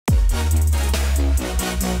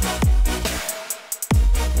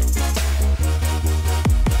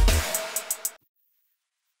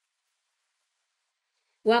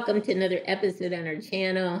Welcome to another episode on our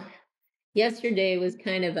channel. Yesterday was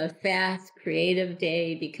kind of a fast, creative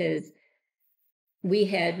day because we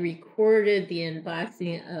had recorded the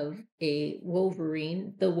unboxing of a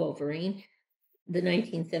Wolverine, the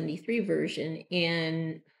 1973 version,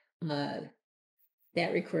 and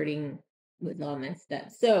that recording was all messed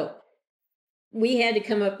up. So we had to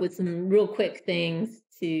come up with some real quick things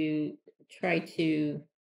to try to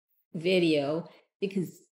video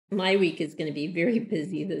because my week is going to be very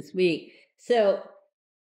busy this week. So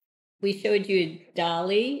we showed you a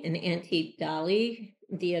dolly, an antique dolly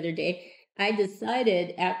the other day. I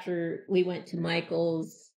decided after we went to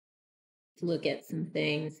Michael's to look at some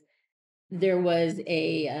things, there was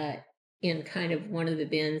in kind of one of the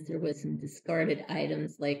bins, there was some discarded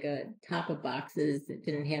items like a top of boxes that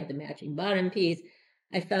didn't have the matching bottom piece.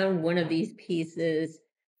 I found one of these pieces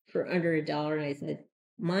for under $1 and I said,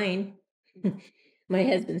 mine. My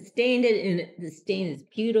husband stained it, and the stain is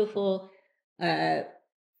beautiful.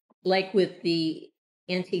 Like with the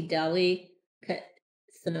antique dolly, cut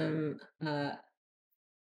some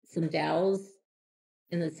dowels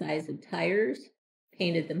in the size of tires,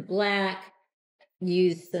 painted them black,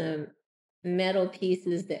 used some metal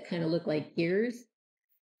pieces that kind of look like gears.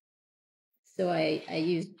 So I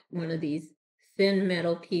used one of these thin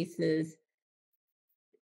metal pieces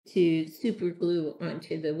to super glue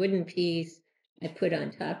onto the wooden piece. I put on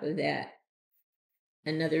top of that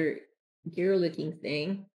another gear-looking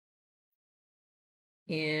thing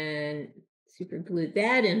and super glued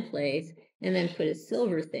that in place, and then put a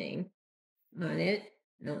silver thing on it.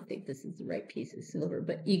 I don't think this is the right piece of silver,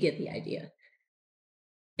 but you get the idea.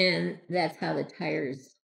 And that's how the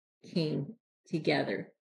tires came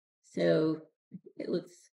together. So it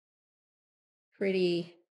looks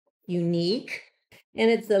pretty unique. And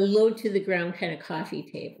it's a low to the ground kind of coffee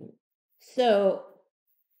table. So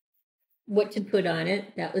what to put on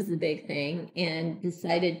it, that was the big thing, and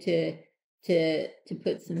decided to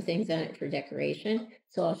put some things on it for decoration.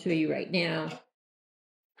 So I'll show you right now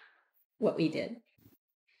what we did.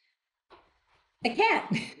 A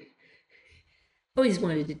cat. Always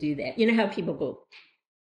wanted to do that. You know how people go,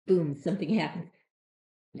 boom, something happens.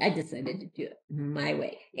 I decided to do it my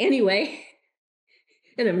way. Anyway,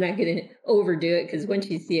 and I'm not going to overdo it because once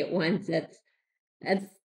you see it once, that's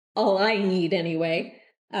all I need anyway.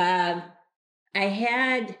 I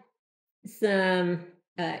had some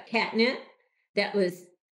catnip that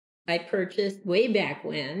I purchased way back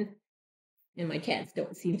when, and my cats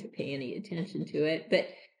don't seem to pay any attention to it, but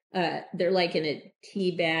they're like in a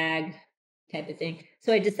tea bag type of thing.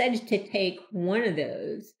 So I decided to take one of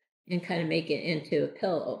those and kind of make it into a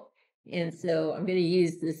pillow. And so I'm going to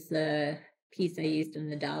use this piece I used on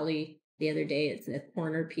the dolly the other day. It's a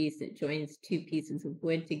corner piece that joins two pieces of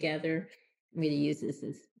wood together. I'm going to use this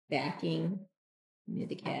as backing. Move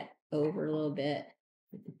the cat over a little bit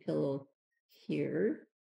with the pillow here.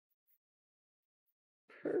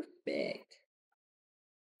 Perfect.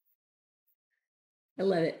 I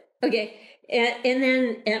love it. Okay. And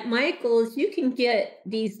then at Michael's, you can get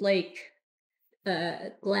these like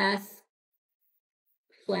glass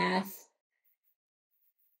flasks,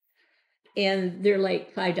 and they're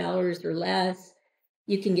like $5 or less.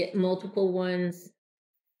 You can get multiple ones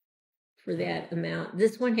for that amount.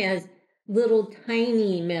 This one has little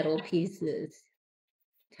tiny metal pieces,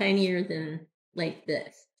 tinier than like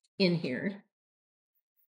this in here.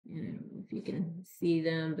 I don't know if you can see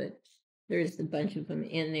them, but there's a bunch of them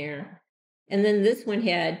in there. And then this one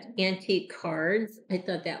had antique cards. I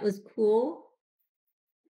thought that was cool.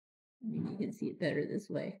 Maybe you can see it better this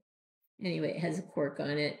way. Anyway, it has a cork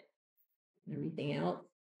on it and everything else.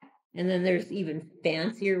 And then there's even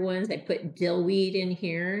fancier ones. I put dill weed in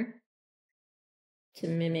here to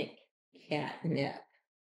mimic catnip.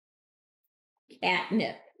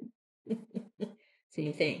 Catnip.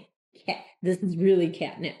 Same thing. This is really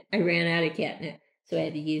catnip. I ran out of catnip, so I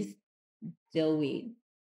had to use dill weed.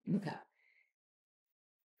 Okay.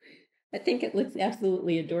 I think it looks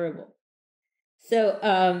absolutely adorable.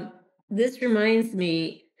 So this reminds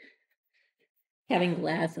me, having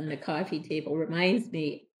glass on a coffee table reminds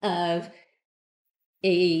me of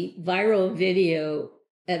a viral video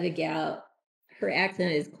of a gal. Her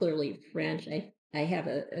accent is clearly French. I have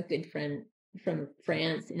a good friend from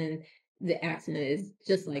France, and the accent is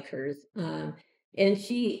just like hers. And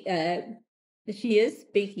she is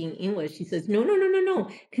speaking English. She says, no,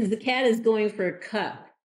 because the cat is going for a cup,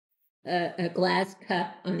 a glass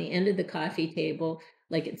cup on the end of the coffee table,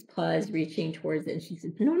 like its paws reaching towards it. And she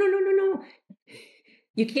says, no.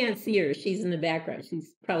 You can't see her. She's in the background.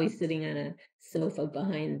 She's probably sitting on a sofa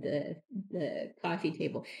behind the coffee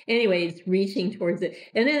table. Anyway, it's reaching towards it.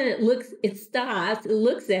 And then it stops, it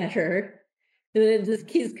looks at her, and then it just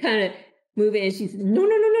keeps kind of moving. And she's, no,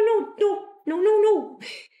 no, no, no, no, no, no, no,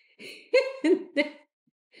 no.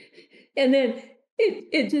 And then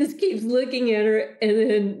it just keeps looking at her and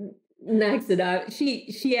then knocks it out.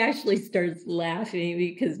 She actually starts laughing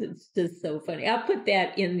because it's just so funny. I'll put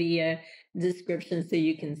that in the description so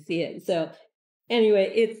you can see it. So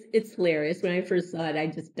anyway, it's hilarious. When I first saw it, I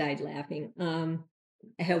just died laughing.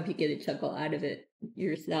 I hope you get a chuckle out of it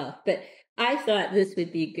yourself. But I thought this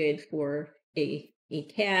would be good for a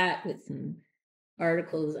cat with some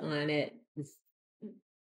articles on it. This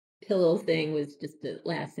pillow thing was just a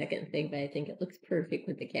last second thing, but I think it looks perfect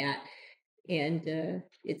with the cat. And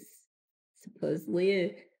it's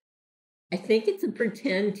supposedly I think it's a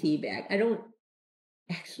pretend tea bag. I don't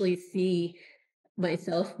actually see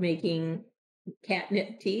myself making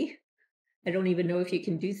catnip tea. I don't even know if you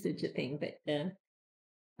can do such a thing, but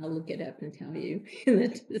I'll look it up and tell you in the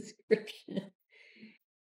description.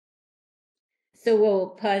 So we'll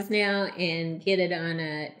pause now and get it on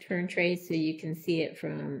a turn tray so you can see it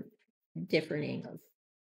from different angles.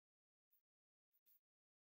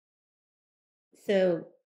 So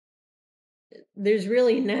there's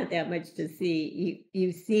really not that much to see.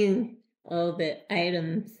 You've seen all the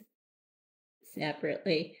items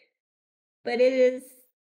separately, but it is,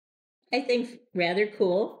 I think, rather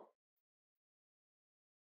cool.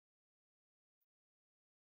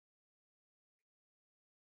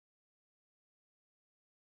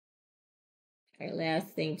 Our last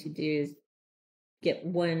thing to do is get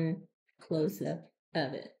one close-up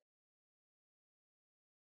of it.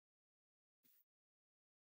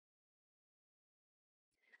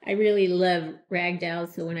 I really love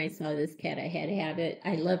ragdoll, so when I saw this cat, I had to have it.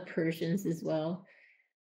 I love Persians as well.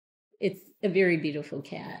 It's a very beautiful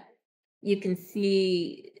cat. You can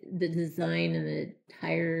see the design and the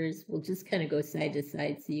tires will just kind of go side to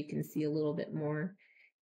side so you can see a little bit more.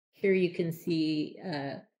 Here you can see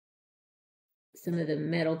some of the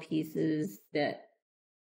metal pieces that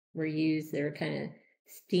were used. They're kind of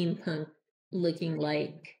steampunk looking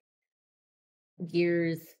like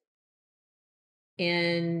gears.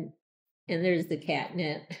 And there's the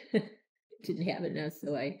catnip. Didn't have enough,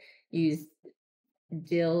 so I used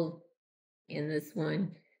dill in this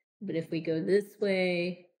one. But if we go this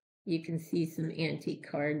way, you can see some antique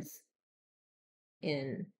cards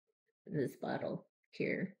in this bottle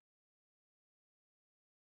here.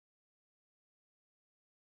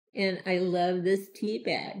 And I love this tea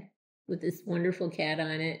bag with this wonderful cat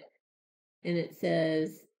on it. And it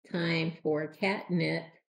says, time for catnip,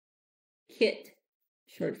 kit,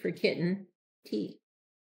 short for kitten, tea.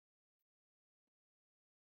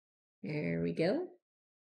 There we go.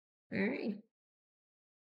 All right.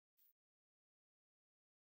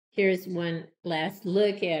 Here's one last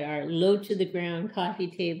look at our low to the ground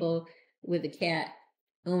coffee table with a cat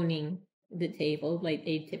owning the table like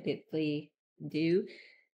they typically do.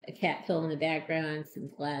 A cat pill in the background, some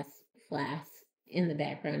flasks in the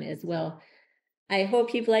background as well. I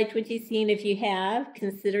hope you've liked what you've seen. If you have,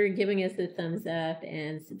 consider giving us a thumbs up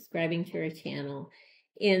and subscribing to our channel.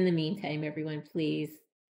 In the meantime, everyone, please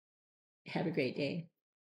have a great day.